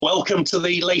Welcome to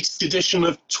the latest edition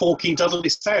of Talking Dudley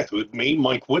South with me,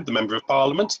 Mike Wood, the Member of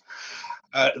Parliament.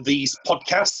 These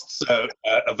podcasts are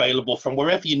available from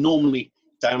wherever you normally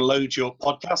download your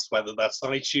podcasts, whether that's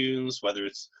iTunes, whether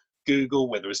it's Google,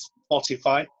 whether it's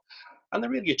Spotify. And they're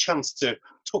really a chance to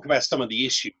talk about some of the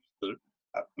issues that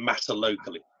matter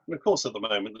locally. And of course, at the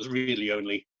moment, there's really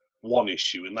only one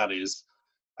issue, and that is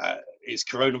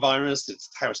coronavirus. It's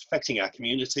how it's affecting our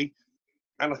community.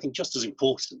 And I think just as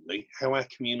importantly, how our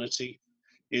community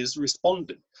is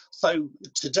responding. So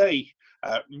today,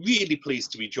 really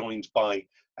pleased to be joined by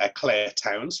Claire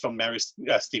Towns from Mary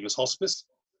Stevens Hospice.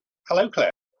 Hello,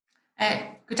 Claire.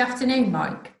 Good afternoon,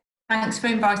 Mike. Thanks for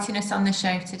inviting us on the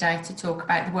show today to talk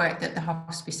about the work that the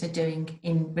hospice are doing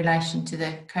in relation to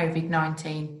the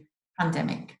COVID-19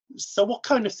 pandemic. So what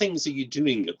kind of things are you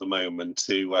doing at the moment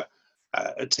to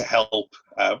help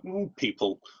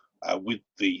people with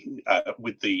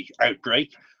the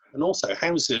outbreak, and also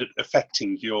how is it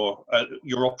affecting your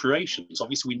operations?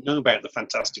 Obviously, we know about the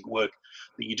fantastic work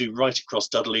that you do right across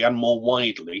Dudley and more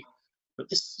widely, but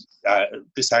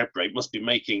this outbreak must be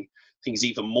making things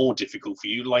even more difficult for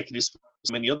you, like it is for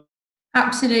so many others.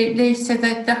 Absolutely. So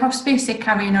the hospice are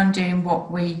carrying on doing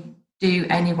what we do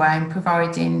anyway, and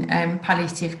providing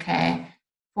palliative care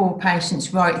for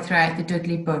patients right throughout the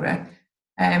Dudley Borough.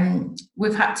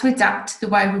 We've had to adapt the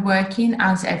way we're working,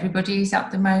 as everybody is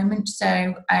at the moment.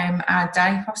 So our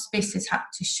day hospice has had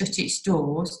to shut its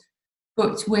doors,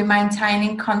 but we're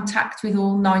maintaining contact with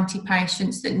all 90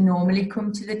 patients that normally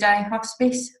come to the day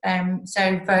hospice.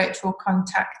 So virtual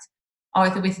contact,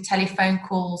 either with telephone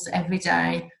calls every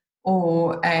day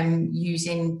or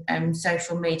using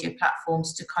social media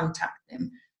platforms to contact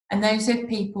them. And those are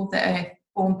people that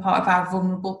form part of our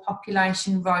vulnerable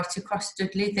population right across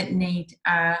Dudley that need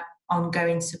our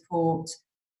ongoing support,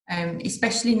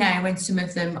 especially now when some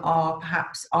of them are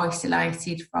perhaps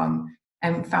isolated from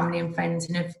family and friends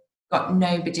and have got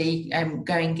nobody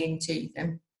going into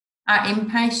them. Our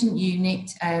inpatient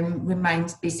unit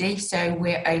remains busy, so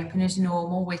we're open as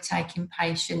normal. We're taking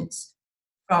patients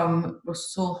from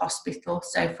Russell Hospital,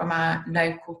 so from our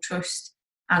local trust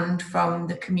and from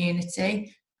the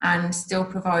community, and still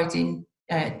providing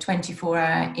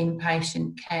 24-hour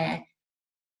inpatient care.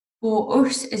 For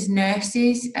us as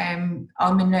nurses, I'm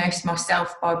a nurse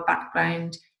myself by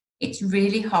background, it's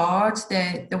really hard.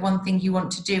 The one thing you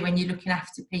want to do when you're looking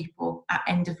after people at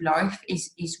end of life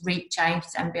is reach out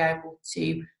and be able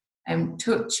to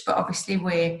touch, but obviously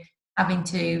we're having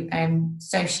to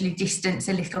socially distance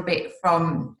a little bit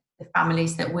from the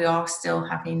families that we are still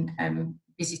having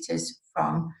visitors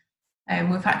from.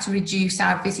 We've had to reduce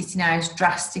our visiting hours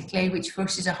drastically, which for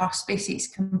us as a hospice, it's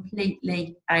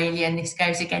completely alien. This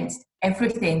goes against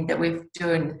everything that we've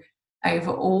done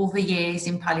over all the years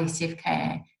in palliative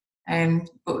care.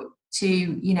 But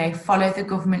to, follow the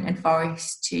government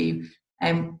advice to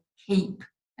keep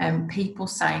people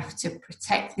safe, to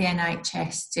protect the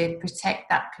NHS, to protect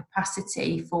that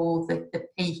capacity for the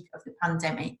peak of the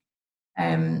pandemic.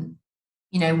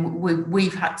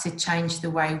 We've had to change the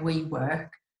way we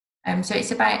work. So it's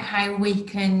about how we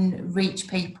can reach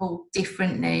people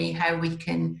differently, how we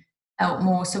can help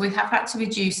more. So we have had to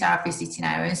reduce our visiting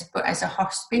hours, but as a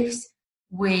hospice,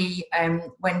 we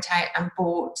went out and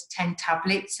bought 10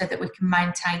 tablets so that we can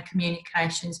maintain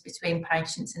communications between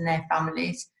patients and their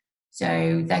families.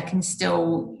 So they can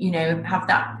still, have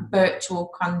that virtual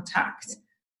contact.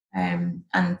 And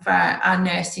for our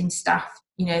nursing staff,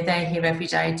 they're here every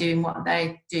day doing what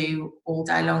they do all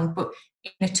day long, but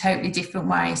in a totally different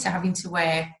way. So having to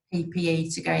wear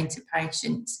PPE to go into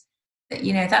patients,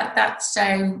 that's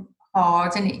so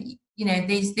hard. And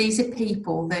these are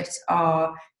people that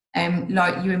are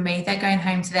like you and me. They're going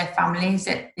home to their families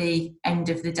at the end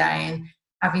of the day and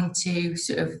having to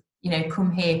sort of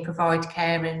come here, provide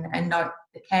care, and like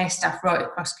the care staff right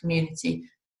across community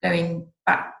going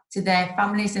back to their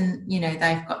families, and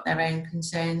they've got their own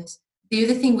concerns. The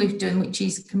other thing we've done, which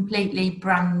is completely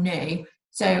brand new,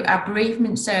 so our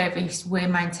bereavement service, we're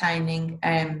maintaining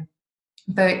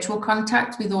virtual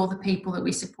contact with all the people that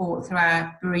we support through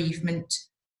our bereavement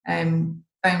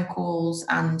phone calls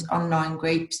and online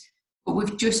groups. But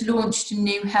we've just launched a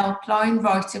new helpline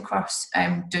right across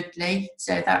Dudley,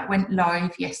 so that went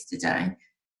live yesterday.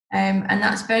 And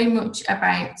that's very much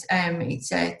about,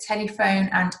 it's a telephone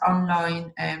and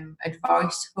online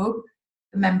advice hub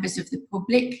for members of the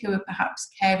public who are perhaps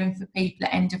caring for people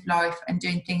at end of life and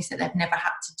doing things that they've never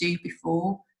had to do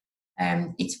before.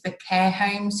 It's for care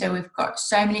homes, so we've got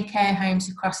so many care homes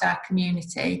across our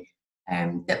community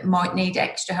that might need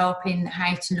extra help in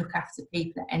how to look after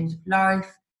people at end of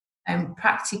life,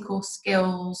 practical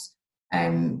skills,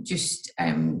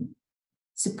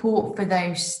 support for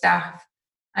those staff.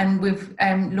 And we've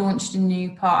launched a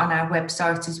new part on our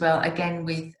website as well, again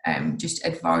with just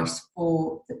advice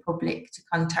for the public to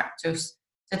contact us.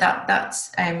 So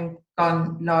that's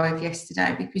gone live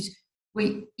yesterday, because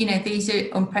these are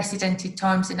unprecedented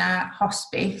times in our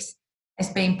hospice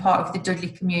as being part of the Dudley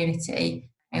community,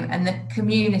 and the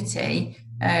community,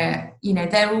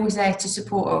 they're always there to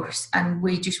support us, and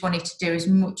we just wanted to do as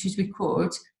much as we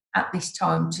could at this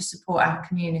time to support our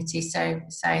community. So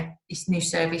this new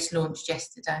service launched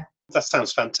yesterday. That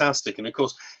sounds fantastic. And of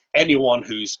course, anyone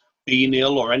who's been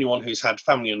ill or anyone who's had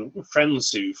family and friends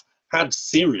who've had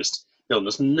serious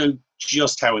illness know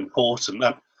just how important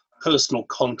that personal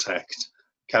contact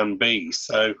can be.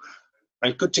 So,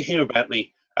 and good to hear about the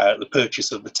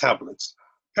purchase of the tablets.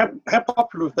 How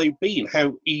popular have they been?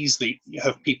 How easily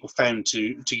have people found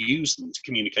to use them to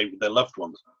communicate with their loved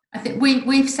ones? I think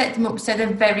we've set them up so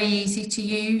they're very easy to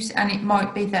use, and it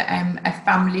might be that a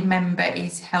family member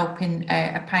is helping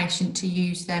a patient to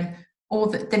use them, or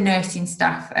that the nursing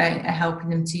staff are helping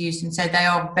them to use them. So they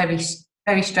are very,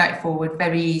 very straightforward,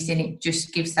 very easy, and it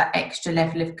just gives that extra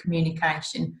level of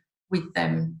communication with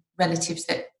relatives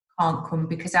that can't come,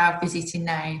 because our visiting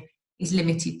now is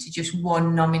limited to just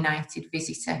one nominated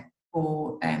visitor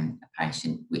for a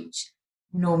patient, which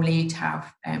normally you'd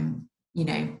have,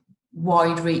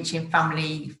 wide-reaching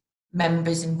family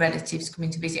members and relatives coming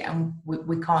to visit, and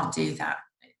we can't do that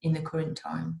in the current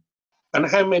time. And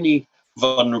how many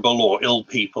vulnerable or ill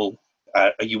people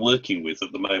are you working with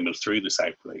at the moment through this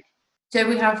outbreak? So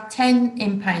we have 10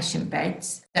 inpatient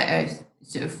beds that are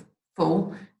sort of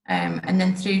full, and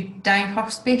then through day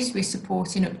hospice we're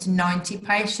supporting up to 90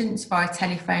 patients via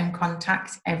telephone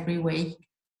contact every week.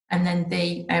 And then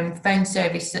the phone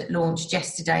service that launched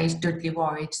yesterday is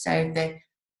Dudley-wide, so the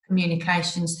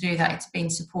communications through that, it's been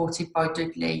supported by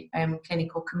Dudley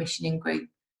Clinical Commissioning Group.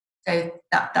 So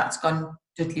that's gone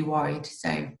Dudley-wide.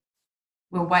 So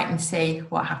we'll wait and see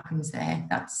what happens there.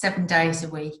 That's 7 days a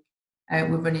week.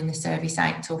 We're running the service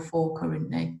 8 till 4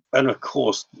 currently. And of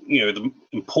course, the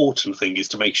important thing is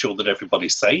to make sure that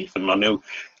everybody's safe. And I know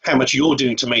how much you're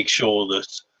doing to make sure that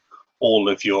all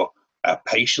of your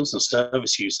patients and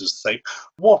service users are safe.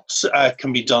 What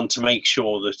can be done to make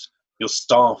sure that your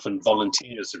staff and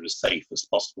volunteers are as safe as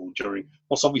possible during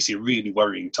what's obviously a really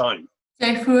worrying time?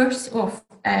 So for us, or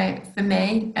for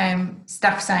me,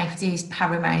 staff safety is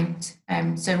paramount.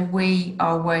 So we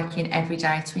are working every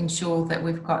day to ensure that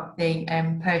we've got the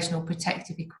personal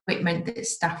protective equipment that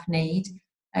staff need.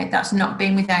 That's not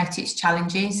been without its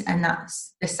challenges, and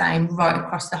that's the same right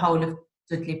across the whole of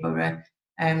Dudley Borough.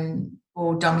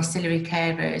 For domiciliary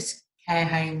carers, care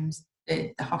homes,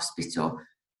 the hospital.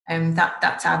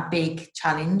 That's our big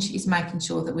challenge, is making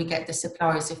sure that we get the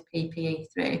supplies of PPE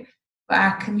through. But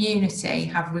our community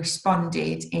have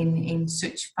responded in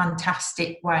such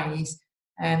fantastic ways,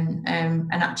 and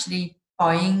actually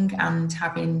buying and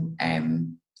having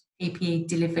PPE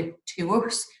delivered to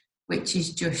us, which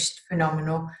is just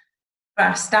phenomenal. For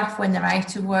our staff, when they're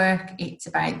out of work, it's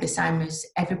about the same as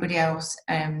everybody else,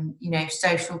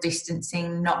 social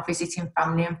distancing, not visiting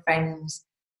family and friends,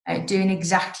 doing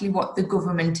exactly what the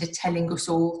government are telling us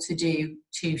all to do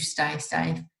to stay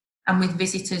safe. And with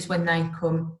visitors, when they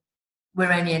come,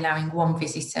 we're only allowing one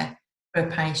visitor for a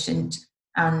patient,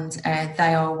 and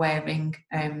they are wearing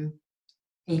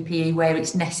PPE where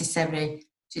it's necessary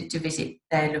to visit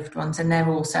their loved ones, and they're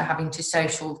also having to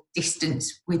social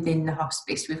distance within the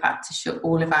hospice. We've had to shut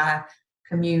all of our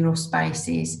communal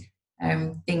spaces,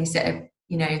 things that are,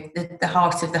 the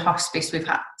heart of the hospice we've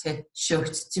had to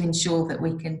shut to ensure that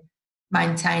we can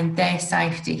maintain their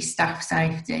safety, staff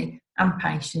safety and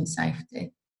patient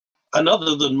safety. And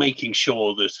other than making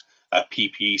sure that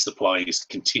PPE supplies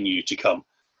continue to come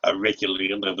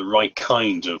regularly and they're the right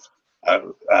kind of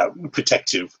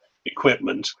protective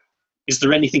equipment, is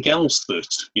there anything else that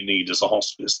you need as a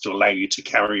hospice to allow you to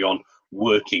carry on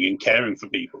working and caring for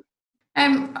people?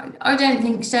 I don't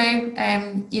think so.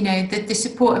 The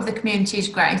support of the community is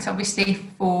great. Obviously,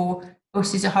 for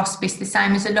us as a hospice, the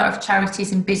same as a lot of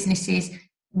charities and businesses,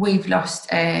 we've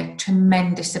lost a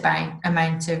tremendous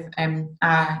amount of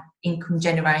our income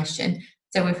generation.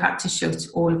 So we've had to shut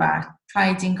all of our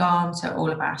trading arms, so all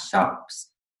of our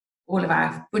shops, all of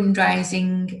our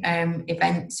fundraising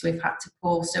events we've had to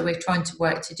pull. So we're trying to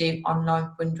work to do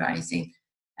online fundraising.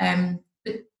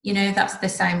 But, that's the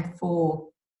same for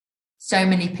so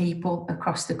many people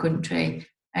across the country,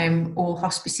 all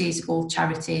hospices, all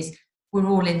charities. We're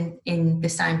all in the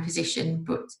same position,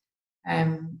 but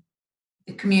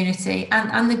the community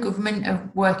and the government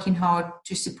are working hard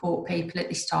to support people at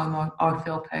this time, I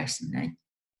feel personally.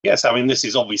 Yes, I mean, this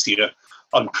is obviously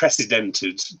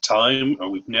unprecedented time,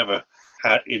 and we've never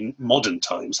had in modern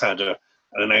times had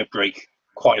an outbreak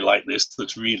quite like this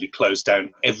that's really closed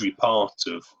down every part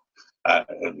of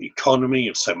the economy,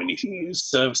 of so many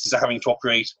services are having to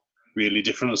operate really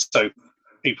different. So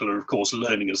people are, of course,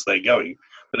 learning as they're going.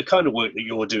 But the kind of work that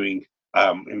you're doing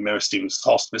in Mary Stevens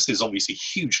Hospice is obviously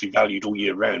hugely valued all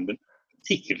year round, but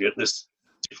particularly at this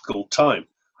difficult time.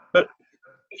 But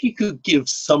if you could give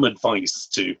some advice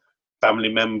to family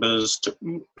members, to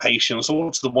patients,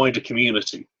 or to the wider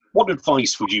community, what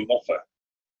advice would you offer?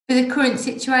 For the current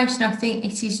situation, I think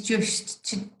it is just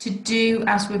to do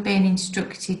as we're being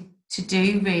instructed to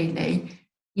do, really.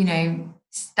 You know,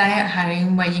 stay at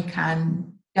home where you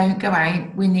can, don't go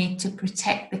out. We need to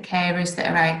protect the carers that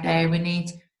are out there. We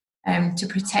need to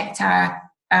protect our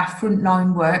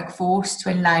frontline workforce,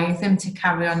 to allow them to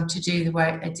carry on to do the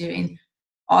work they're doing.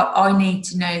 I need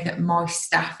to know that my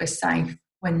staff are safe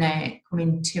when they're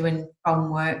coming to and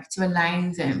from work, to allow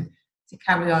them to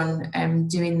carry on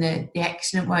doing the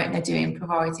excellent work they're doing,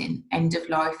 providing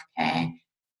end-of-life care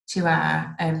to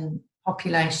our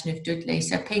population of Dudley.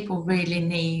 So people really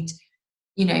need,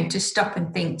 you know, to stop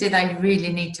and think, do they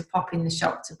really need to pop in the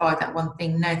shop to buy that one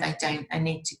thing? No, they don't. They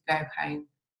need to go home.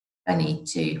 They need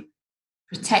to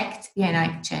protect the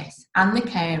NHS and the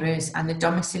carers and the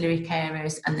domiciliary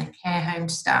carers and the care home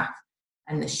staff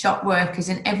and the shop workers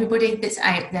and everybody that's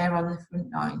out there on the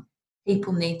front line.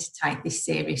 People need to take this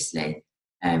seriously.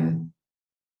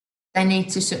 They need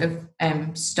to sort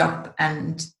of stop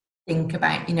and think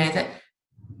about, you know, that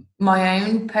my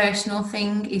own personal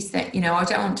thing is that, you know, I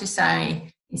don't want to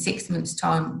say in 6 months'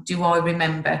 time, do I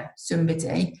remember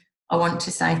somebody? I want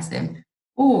to say to them,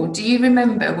 oh, do you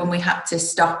remember when we had to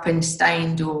stop and stay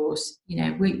indoors? You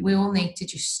know, we all need to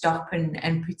just stop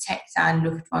and protect our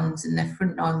loved ones and the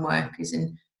frontline workers,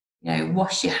 and, you know,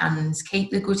 wash your hands,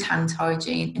 keep the good hand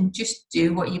hygiene, and just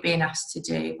do what you're being asked to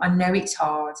do. I know it's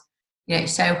hard. You know,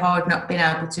 it's so hard not being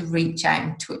able to reach out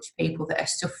and touch people that are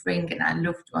suffering and our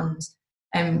loved ones.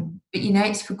 But, you know,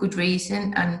 it's for good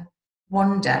reason. And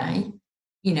one day,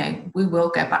 you know, we will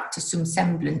go back to some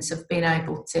semblance of being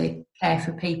able to care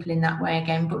for people in that way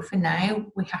again. But for now,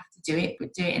 we have to do it,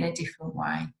 but do it in a different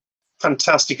way.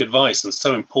 Fantastic advice, and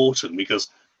so important, because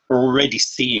we're already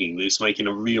seeing this making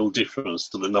a real difference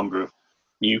to the number of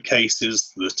new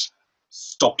cases that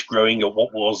stopped growing at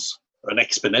what was an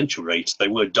exponential rate. They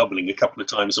were doubling a couple of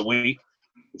times a week.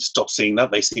 We've stopped seeing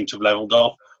that. They seem to have leveled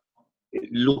off.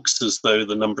 It looks as though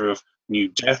the number of new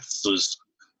deaths is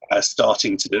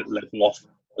starting to level off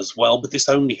as well, but this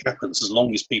only happens as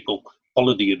long as people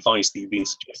follow the advice that you've been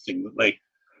suggesting, that they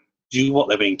do what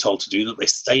they're being told to do, that they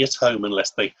stay at home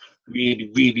unless they really,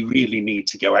 really, really need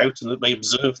to go out, and that they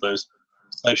observe those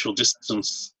social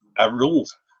distance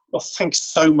rules. Well, thanks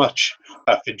so much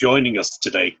for joining us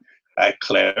today,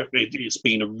 Claire. It's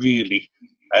been a really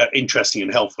interesting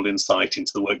and helpful insight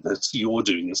into the work that you're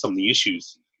doing and some of the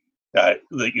issues that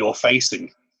you're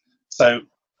facing. So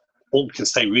all we can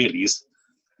say really is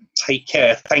take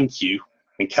care, thank you,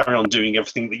 and carry on doing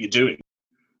everything that you're doing.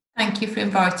 Thank you for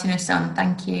inviting us on.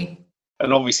 Thank you.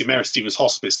 And obviously Mary Stevens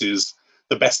Hospice is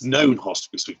the best known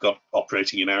hospice we've got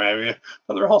operating in our area,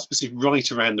 but there are hospices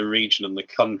right around the region and the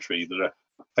country that are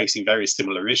facing very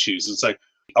similar issues. And so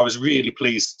I was really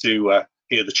pleased to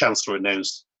hear the Chancellor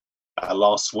announce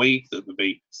last week that there'll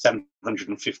be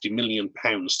 £750 million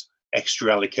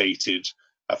extra allocated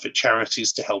for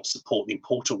charities to help support the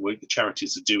important work the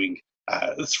charities are doing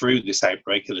through this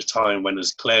outbreak at a time when,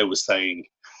 as Claire was saying,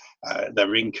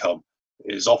 their income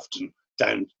is often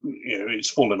down, you know, it's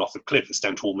fallen off a cliff, it's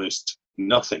down to almost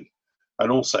nothing. And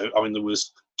also, I mean, there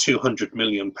was £200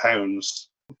 million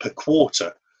per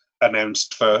quarter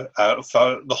announced for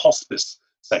the hospice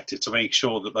sector to make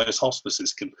sure that those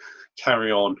hospices can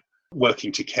carry on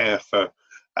working to care for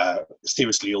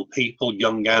seriously ill people,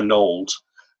 young and old,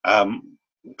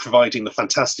 providing the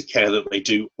fantastic care that they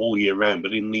do all year round,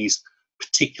 but in these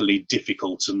particularly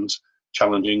difficult and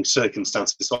challenging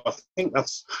circumstances. So I think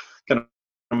that's going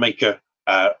to make a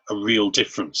real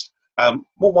difference.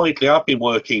 More widely, I've been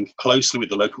working closely with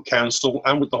the local council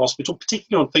and with the hospital,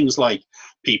 particularly on things like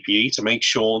PPE, to make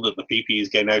sure that the PPE is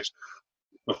getting out,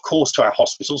 of course, to our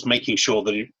hospitals, making sure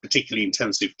that particularly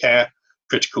intensive care,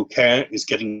 critical care is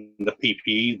getting the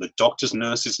PPE that doctors,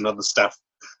 nurses and other staff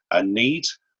need.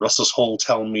 Russell's Hall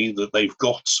tell me that they've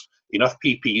got enough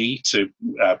PPE to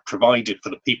provide it for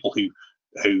the people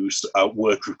whose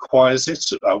work requires it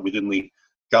within the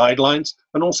guidelines,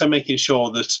 and also making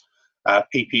sure that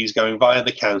PPE is going via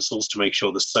the councils to make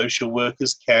sure the social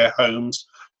workers, care homes,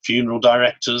 funeral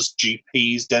directors,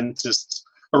 GPs, dentists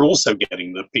are also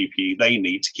getting the PPE they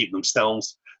need to keep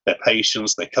themselves, their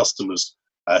patients, their customers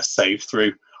saved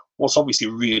through what's obviously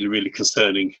a really, really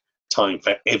concerning time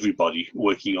for everybody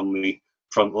working on the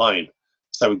front line.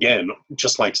 So again,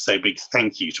 just like to say a big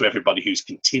thank you to everybody who's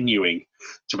continuing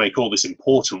to make all this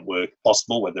important work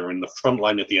possible, whether they're in the front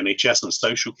line of the NHS and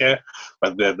social care,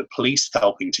 whether they're the police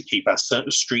helping to keep our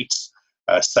streets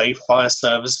safe, fire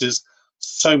services,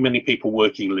 so many people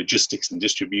working in logistics and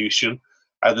distribution,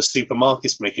 the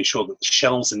supermarkets making sure that the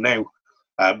shelves are now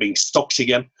being stocked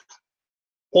again.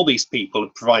 All these people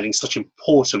are providing such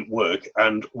important work,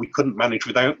 and we couldn't manage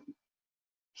without them.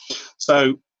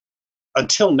 So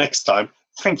until next time,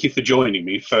 thank you for joining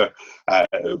me for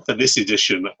this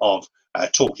edition of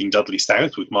Talking Dudley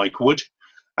South with Mike Wood,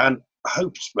 and I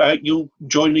hope you'll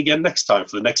join again next time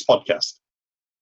for the next podcast.